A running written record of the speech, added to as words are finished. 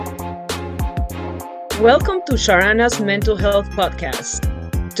Welcome to CharAna's Mental Health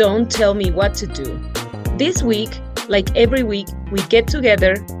Podcast. Don't tell me what to do. This week, like every week, we get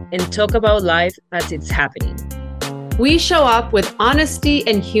together and talk about life as it's happening. We show up with honesty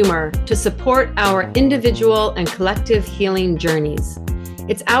and humor to support our individual and collective healing journeys.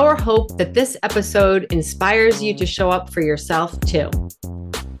 It's our hope that this episode inspires you to show up for yourself too.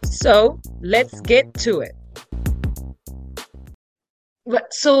 So let's get to it.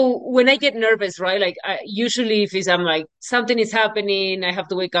 So when I get nervous, right, like usually if I'm like something is happening, I have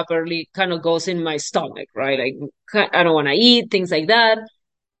to wake up early, kind of goes in my stomach, right? Like I don't want to eat, things like that.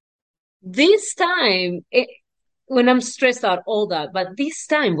 This time, when I'm stressed out, all that, but this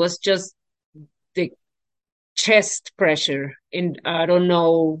time was just the chest pressure, and I don't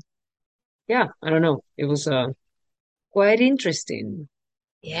know. Yeah, I don't know. It was quite interesting.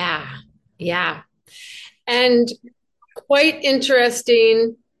 Yeah. And quite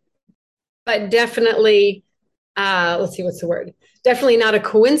interesting, but definitely, let's see, what's the word? Definitely not a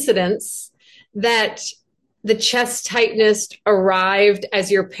coincidence that the chest tightness arrived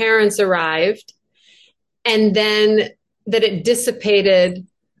as your parents arrived, and then that it dissipated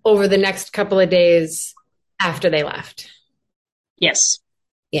over the next couple of days after they left. Yes.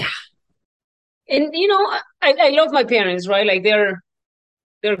 Yeah. And I love my parents, right? Like they're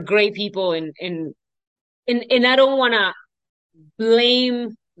great people, and I don't want to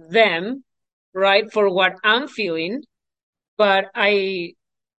blame them, right, for what I'm feeling, but I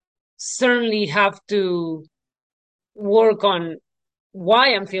certainly have to work on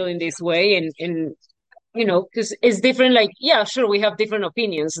why I'm feeling this way, and because it's different. Like, yeah, sure, we have different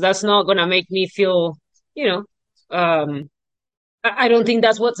opinions. That's not gonna make me feel, you know, I don't think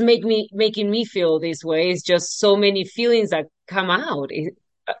that's what's making me feel this way. It's just so many feelings that come out.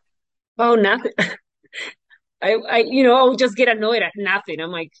 Oh, nothing. I'll just get annoyed at nothing.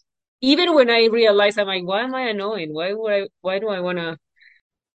 I'm like, even when I realize, I'm like, why am I annoying? Why do I want to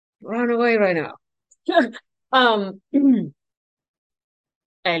run away right now? um,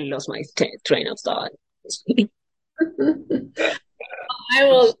 I lost my train of thought. I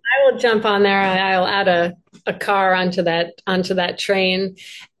will jump on there. I'll add a car onto that train.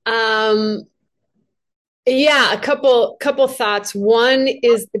 Yeah, a couple thoughts. One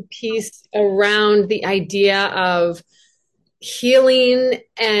is the piece around the idea of healing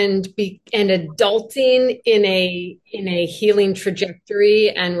and adulting in a healing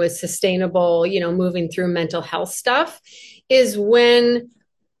trajectory and with sustainable, moving through mental health stuff is when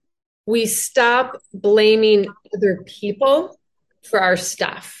we stop blaming other people for our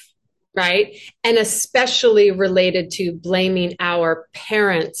stuff, right? And especially related to blaming our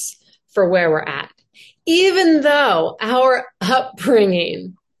parents for where we're at. Even though our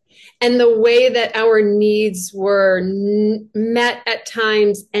upbringing and the way that our needs were met at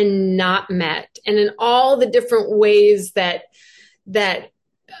times and not met, and in all the different ways that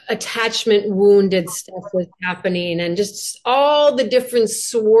attachment wounded stuff was happening, and just all the different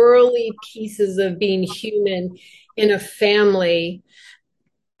swirly pieces of being human in a family,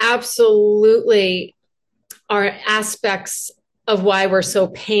 absolutely are aspects of why we're so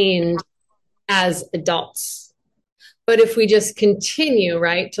pained as adults. But if we just continue,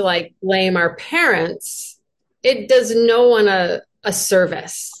 right, to like blame our parents, it does no one a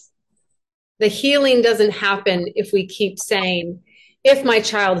service. The healing doesn't happen if we keep saying, if my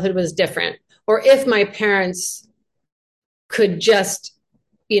childhood was different, or if my parents could just,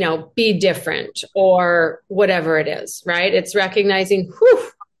 be different, or whatever it is, right? It's recognizing,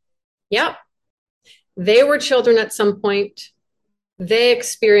 yep, they were children at some point. They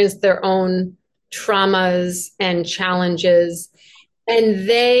experienced their own traumas and challenges, and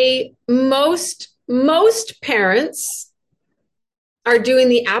most parents are doing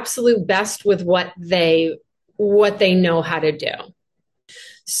the absolute best with what they know how to do.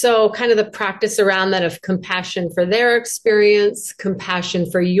 So kind of the practice around that of compassion for their experience,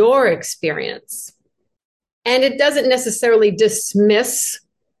 compassion for your experience. And it doesn't necessarily dismiss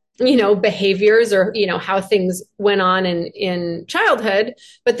behaviors or, how things went on in childhood,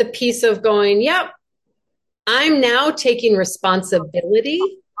 but the piece of going, yep, I'm now taking responsibility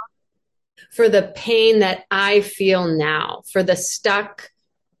for the pain that I feel now, for the stuck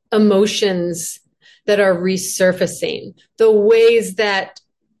emotions that are resurfacing, the ways that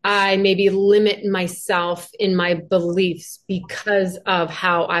I maybe limit myself in my beliefs because of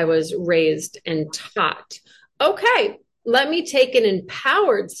how I was raised and taught. Okay, let me take an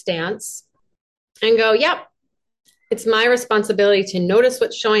empowered stance and go, yep, it's my responsibility to notice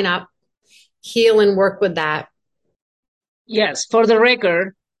what's showing up, heal and work with that. Yes, for the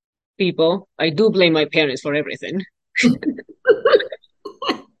record, people, I do blame my parents for everything.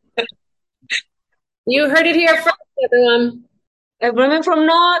 You heard it here first, everyone. I remember from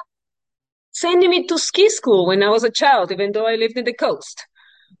not sending me to ski school when I was a child, even though I lived in the coast.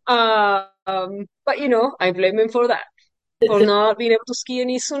 But I blame him for that, for not being able to ski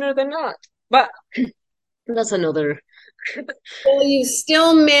any sooner than not. But that's another Well, you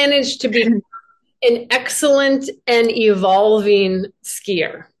still managed to be an excellent and evolving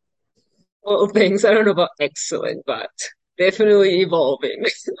skier. all things. I don't know about excellent, but definitely evolving.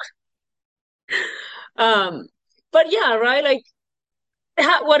 Um, but yeah, right? Like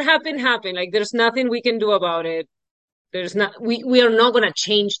what happened happened. Like there's nothing we can do about it. There's not we are not gonna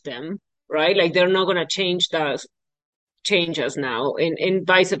change them, right? Like they're not gonna change us now, and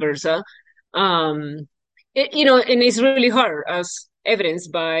vice versa. Um, and it's really hard, as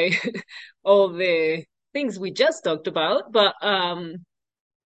evidenced by all the things we just talked about. But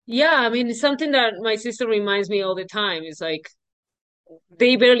yeah, I mean, it's something that my sister reminds me all the time. It's like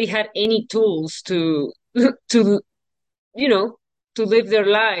they barely had any tools to to you know to live their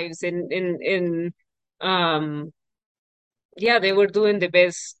lives, and um yeah, they were doing the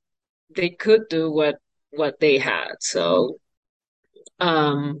best they could do what they had. So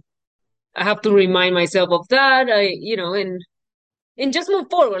um I have to remind myself of that. And just move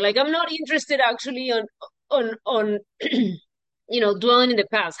forward. Like I'm not interested actually on dwelling in the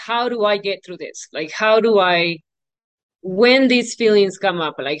past. How do I get through this? Like how do I, when these feelings come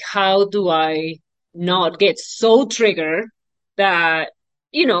up, like how do I not get so triggered that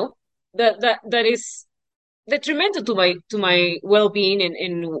that is detrimental to my well-being,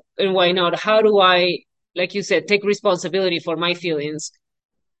 and why not? How do I, like you said, take responsibility for my feelings,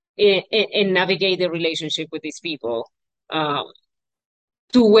 and navigate the relationship with these people, um,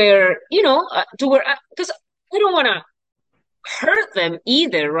 to where, because I don't want to hurt them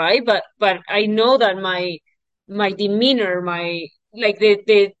either, right? But I know that my demeanor, my like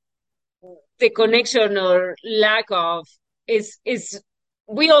the connection or lack of is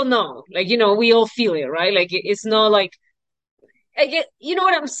we all know, like we all feel it, right? Like it's not like I get, you know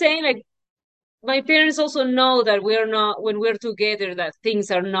what I'm saying? Like my parents also know that we're not, when we're together, that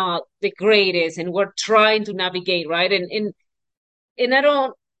things are not the greatest, and we're trying to navigate, right? And I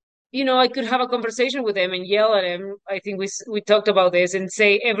don't, I could have a conversation with them and yell at them. I think we talked about this, and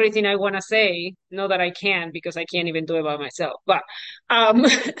say everything I want to say. Not that I can, because I can't even do it by myself. But um,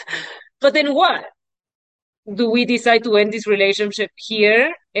 but then what? Do we decide to end this relationship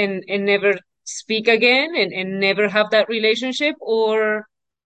here, and never speak again, and never have that relationship, or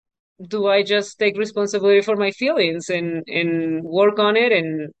do I just take responsibility for my feelings, and work on it,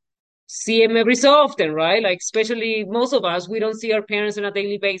 and see them every so often, right? Like especially most of us, we don't see our parents on a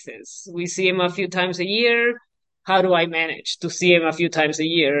daily basis. We see them a few times a year. How do I manage to see them a few times a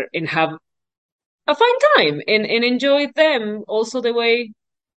year and have a fine time, and enjoy them also the way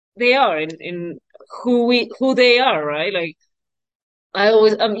they are, and who they are, right? Like I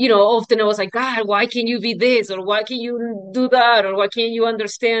always, often I was like, God, why can't you be this, or why can't you do that, or why can't you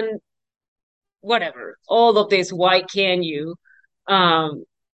understand whatever, all of this? Why can you? Um,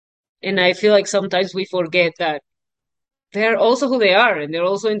 and I feel like sometimes we forget that they're also who they are, and they're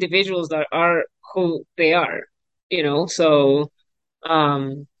also individuals that are who they are. So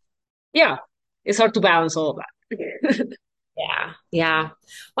um, yeah, it's hard to balance all of that. Yeah, yeah.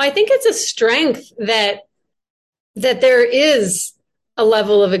 Well, I think it's a strength that there is a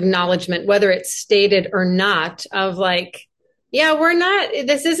level of acknowledgement, whether it's stated or not, of like, yeah, we're not,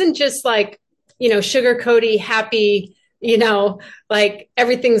 this isn't just like, sugar coaty, happy, like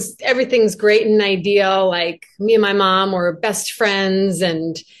everything's great and ideal. Like me and my mom were best friends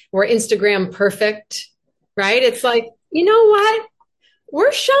and we're Instagram perfect, right? It's like, you know what?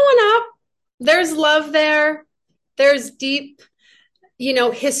 We're showing up. There's love there. There's deep,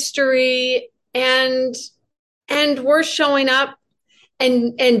 history, and we're showing up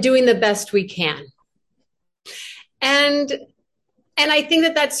and doing the best we can. And I think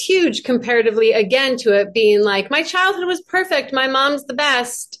that that's huge comparatively, again, to it being like, my childhood was perfect, my mom's the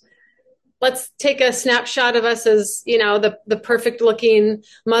best. Let's take a snapshot of us as, the perfect looking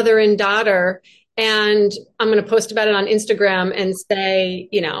mother and daughter, and I'm going to post about it on Instagram and say,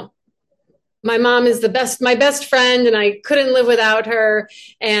 my mom is my best friend, and I couldn't live without her,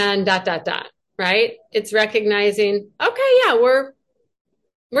 and dot dot dot. Right? It's recognizing, okay, yeah, we're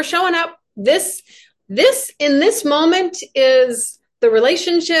showing up. This in this moment is the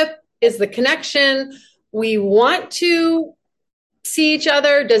relationship, is the connection. We want to see each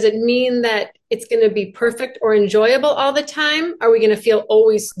other. Does it mean that it's going to be perfect or enjoyable all the time? Are we going to feel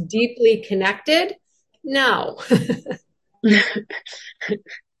always deeply connected? No.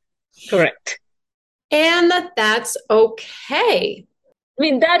 Correct. And that's okay. I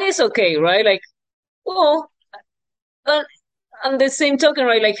mean, that is okay, right? Like Well, uh, on the same token,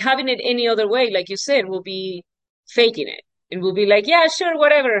 right? Like having it any other way, like you said, will be faking it. It will be like, yeah, sure,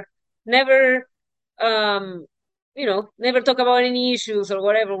 whatever. Never, um, never talk about any issues or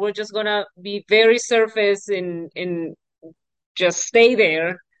whatever. We're just gonna be very surface and just stay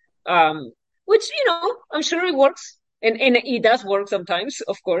there. Which, I'm sure it works. And it does work sometimes,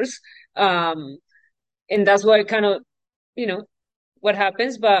 of course. Um, and that's what kind of, you know, what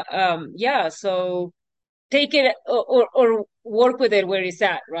happens. But yeah, so take it or work with it where it's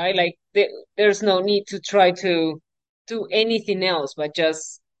at, right? Like there's no need to try to do anything else, but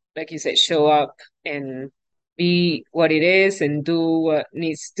just like you said, show up and be what it is and do what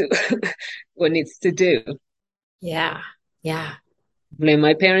needs to what needs to do. Yeah. Yeah. Blame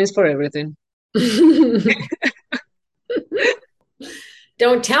my parents for everything.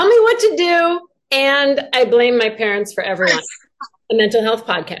 Don't tell me what to do. And I blame my parents for everyone. A mental health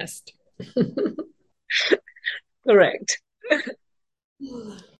podcast. Correct.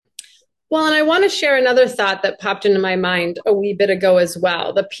 Well, and I want to share another thought that popped into my mind a wee bit ago as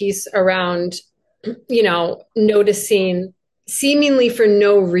well. The piece around, noticing seemingly for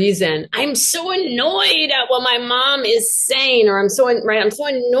no reason. I'm so annoyed at what my mom is saying, or I'm so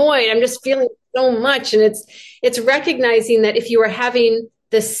annoyed. I'm just feeling so much. And it's recognizing that if you are having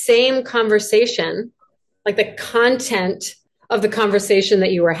the same conversation, like the content of the conversation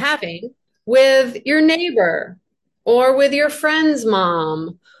that you were having with your neighbor or with your friend's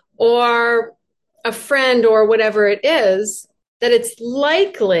mom or a friend or whatever it is, that it's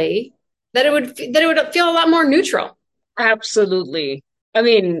likely that it would feel a lot more neutral. Absolutely. I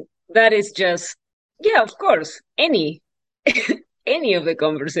mean, that is just, yeah, of course. Any of the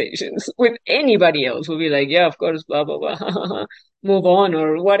conversations with anybody else will be like, yeah, of course, blah, blah, blah, move on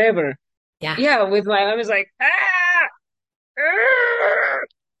or whatever. Yeah. Yeah, with my, I was like,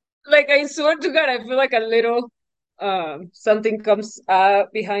 like I swear to God, I feel like a little, something comes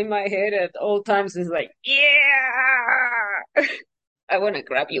behind my head at all times. It's like, yeah, I want to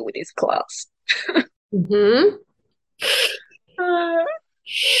grab you with these claws. Hmm. Uh,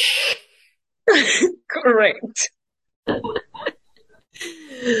 correct.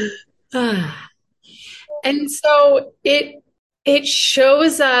 And so it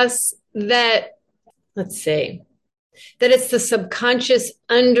shows us that, let's see, that it's the subconscious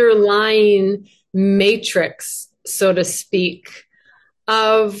underlying matrix, so to speak,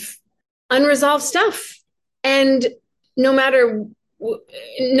 of unresolved stuff. And no matter,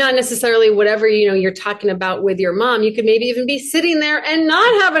 not necessarily whatever you're talking about with your mom, you could maybe even be sitting there and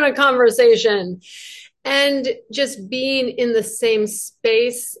not having a conversation and just being in the same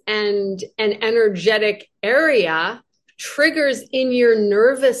space and an energetic area triggers in your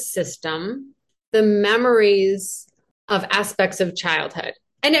nervous system the memories of aspects of childhood.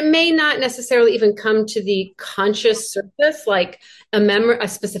 And it may not necessarily even come to the conscious surface, like a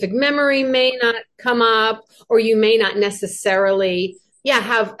specific memory may not come up, or you may not necessarily,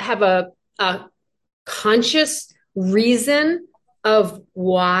 have a conscious reason of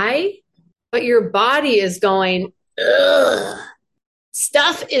why, but your body is going, ugh,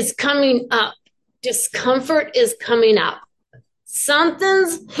 stuff is coming up, discomfort is coming up,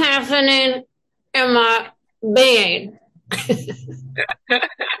 something's happening in my being.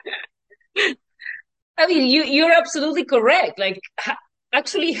 I mean, you're absolutely correct. Like,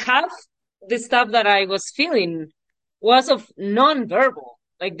 actually, half the stuff that I was feeling was of non-verbal.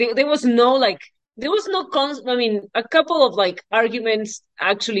 Like, there was no like, there was no I mean, a couple of like arguments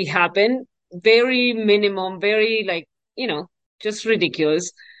actually happened, very minimum, very like, you know, just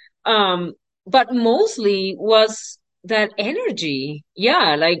ridiculous. Um, but mostly was that energy.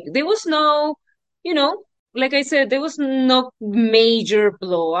 Yeah, like there was no, you know, like I said, there was no major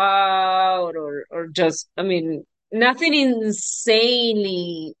blowout or just, I mean, nothing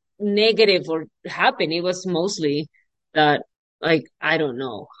insanely negative or happened. It was mostly that, like, I don't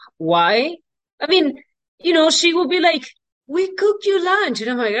know why. I mean, she would be like, "We cooked you lunch,"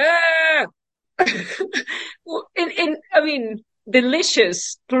 and I'm like, "Ah." Well, and I mean,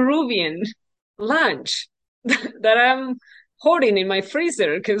 delicious Peruvian lunch that I'm hoarding in my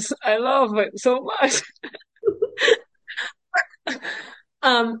freezer because I love it so much.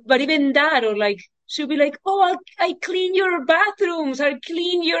 But even that, or like, she'll be like, "Oh, I clean your bathrooms, I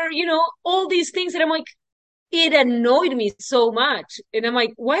clean your, all these things," and I'm like, it annoyed me so much. And I'm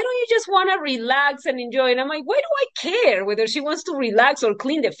like, why don't you just want to relax and enjoy? And I'm like, why do I care whether she wants to relax or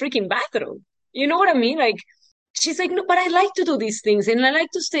clean the freaking bathroom? You know what I mean? Like, she's like, no, but I like to do these things and I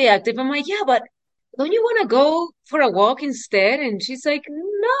like to stay active. I'm like, yeah, but don't you want to go for a walk instead? And she's like,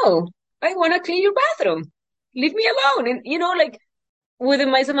 no, I want to clean your bathroom. Leave me alone. And, like,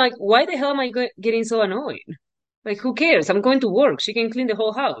 within myself, I'm like, why the hell am I getting so annoyed? Like, who cares? I'm going to work. She can clean the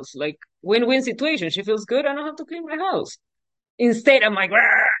whole house. Like, win-win situation. She feels good. I don't have to clean my house. Instead, I'm like,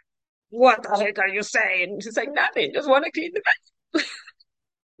 "Rah, what the heck are you saying?" She's like, nothing. Just want to clean the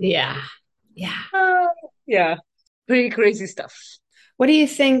Yeah. Yeah. uh, yeah, pretty crazy stuff. What do you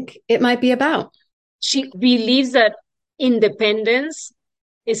think it might be about? She believes that independence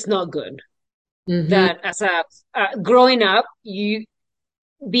is not good. Hmm. That as a growing up, you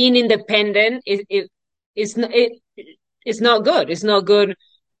being independent is it's not good. It's not good.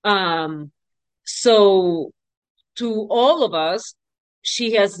 Um, so to all of us,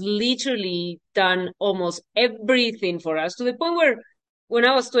 she has literally done almost everything for us to the point where when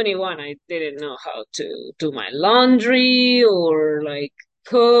I was 21, I didn't know how to do my laundry or like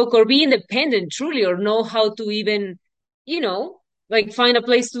cook or be independent truly or know how to even, you know, like find a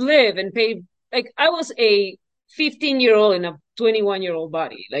place to live and pay. Like I was a 15-year-old in a 21-year-old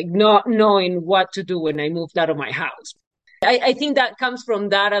body, like not knowing what to do when I moved out of my house. I think that comes from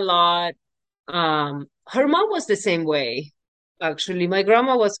that a lot. Her mom was the same way, actually. My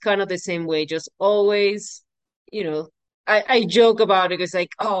grandma was kind of the same way, just always, you know, I joke about it. It's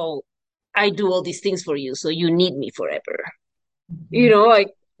like, oh, I do all these things for you, so you need me forever. Like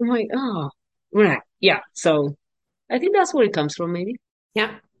I'm like, oh, right. Yeah. So I think that's where it comes from, maybe.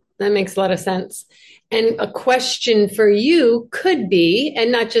 Yeah, that makes a lot of sense. And a question for you could be,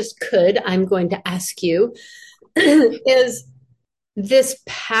 and not just could, I'm going to ask you, is this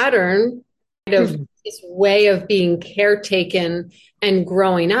pattern of Mhm. this way of being caretaken and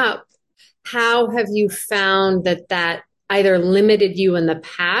growing up, how have you found that that either limited you in the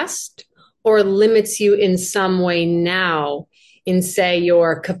past or limits you in some way now in, say,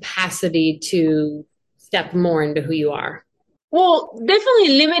 your capacity to step more into who you are? Well,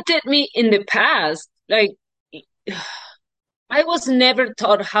 definitely limited me in the past. Like I was never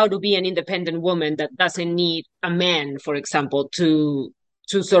taught how to be an independent woman that doesn't need a man, for example, to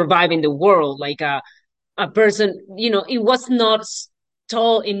survive in the world. Like a person, it was not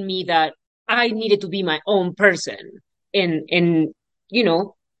taught in me that I needed to be my own person and you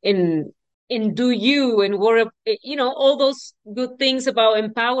know, and and do you and work, all those good things about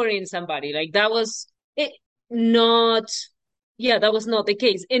empowering somebody. Like that was it not yeah, that was not the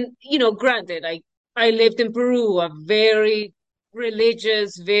case. And granted, I lived in Peru, a very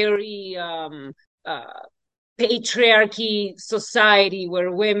religious, very uh patriarchy society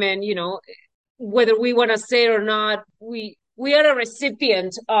where women, whether we want to say it or not, we are a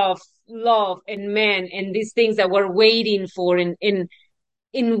recipient of love and men and these things that we're waiting for in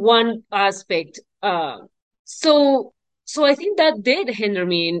one aspect. So so I think that did hinder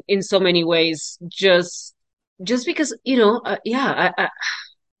me in so many ways, just because yeah,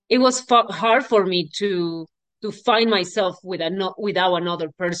 it was hard for me to find myself without another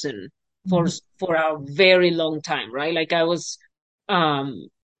person for for a very long time, right? Like I was, um,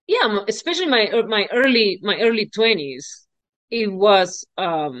 yeah, especially my early 20s. It was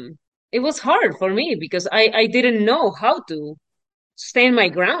it was hard for me because I didn't know how to stand my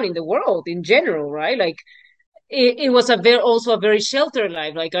ground in the world in general, right? Like it was also a very sheltered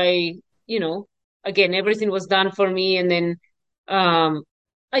life. Like you know, again, everything was done for me, and then um,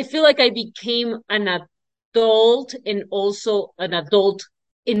 I feel like I became an adult and also an adult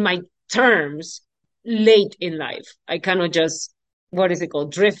in my terms late in life. I kind of just what is it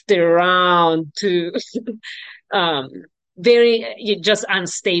called, drifted around to um very just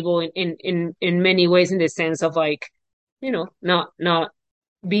unstable in many ways in the sense of like not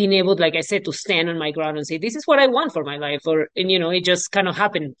being able, like I said, to stand on my ground and say, this is what I want for my life. And it just kind of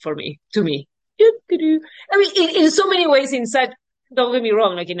happened to me. I mean, in so many ways, don't get me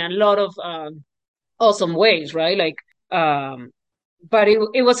wrong, like in a lot of awesome ways, right? Like, but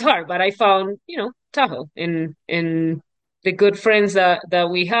it was hard, but I found, Tahoe and the good friends that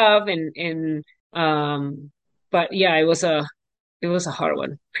we have um, but yeah, it was a hard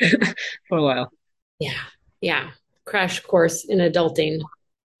one for a while. Yeah. Yeah. Crash course in adulting.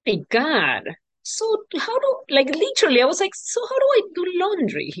 My God. So how do like literally I was like, so how do I do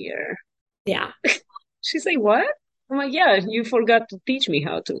laundry here? Yeah. She's like, what? I'm like, yeah, you forgot to teach me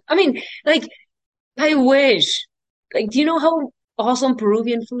how to. I mean, like, I wish. Like, do you know how awesome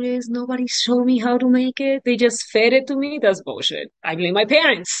Peruvian food is? Nobody showed me how to make it. They just fed it to me. That's bullshit. I blame my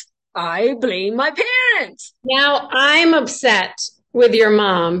parents. I blame my parents. Now I'm upset with your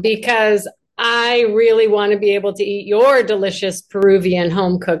mom because I really want to be able to eat your delicious Peruvian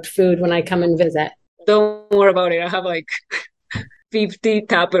home cooked food when I come and visit. Don't worry about it. I have like 50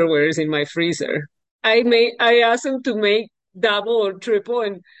 Tupperwares in my freezer. I asked him to make double or triple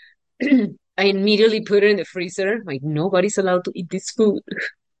and I immediately put it in the freezer. Like nobody's allowed to eat this food.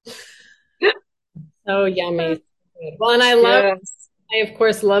 So yummy. Well, and Yes. I of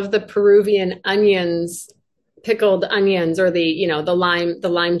course love the Peruvian onions, pickled onions, or the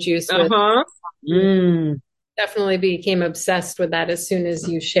lime juice with. Uh-huh. Mm, Definitely became obsessed with that as soon as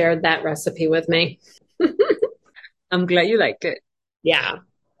you shared that recipe with me. I'm glad you liked it. Yeah.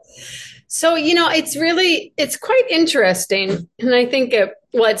 So, it's quite interesting. And I think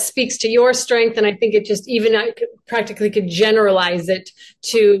it speaks to your strength. And I think it just even I practically could generalize it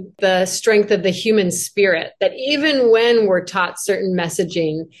to the strength of the human spirit, that even when we're taught certain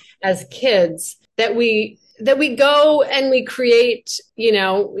messaging as kids, that we go and we create,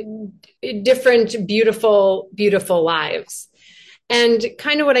 different, beautiful, beautiful lives. And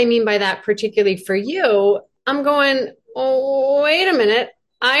kind of what I mean by that, particularly for you, I'm going, oh, wait a minute.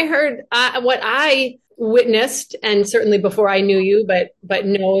 I heard what I witnessed, and certainly before I knew you, but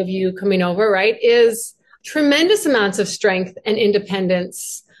know of you coming over, right, is tremendous amounts of strength and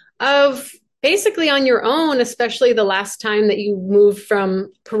independence of basically on your own, especially the last time that you moved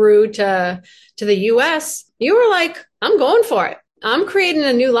from Peru to the US. You were like, I'm going for it. I'm creating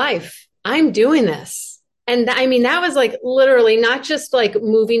a new life. I'm doing this. And I mean, that was like literally not just like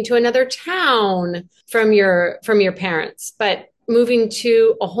moving to another town from your parents, but moving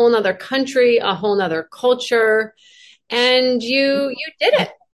to a whole nother country, a whole nother culture. And you did it.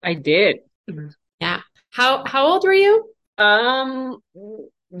 I did. Yeah. How old were you? Um,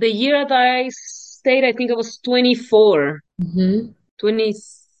 the year that I stayed, I think I was 24, Mm-hmm.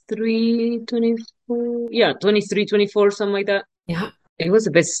 23, 24. Yeah, 23, 24, something like that. Yeah. It was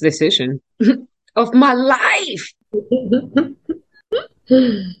the best decision of my life.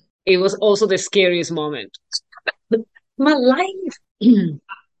 It was also the scariest moment. My life.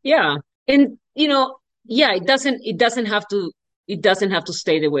 Yeah. And yeah, it doesn't have to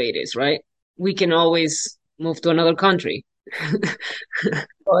stay the way it is, right? We can always move to another country.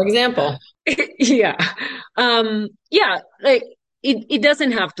 For example. Yeah. Yeah, like it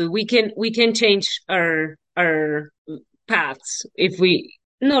doesn't have to. We can change our paths if we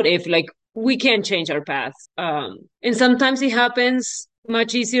not if like we can change our paths. And sometimes it happens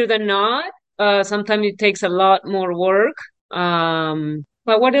much easier than not. Sometimes it takes a lot more work.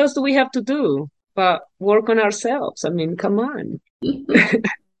 But what else do we have to do but work on ourselves? I mean, come on.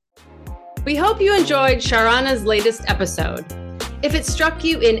 We hope you enjoyed CharAna's latest episode. If it struck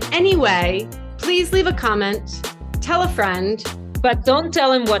you in any way, please leave a comment, tell a friend, But don't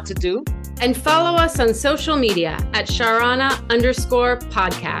tell him what to do. and follow us on social media at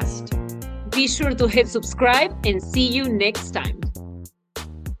CharAna_podcast. Be sure to hit subscribe and see you next time.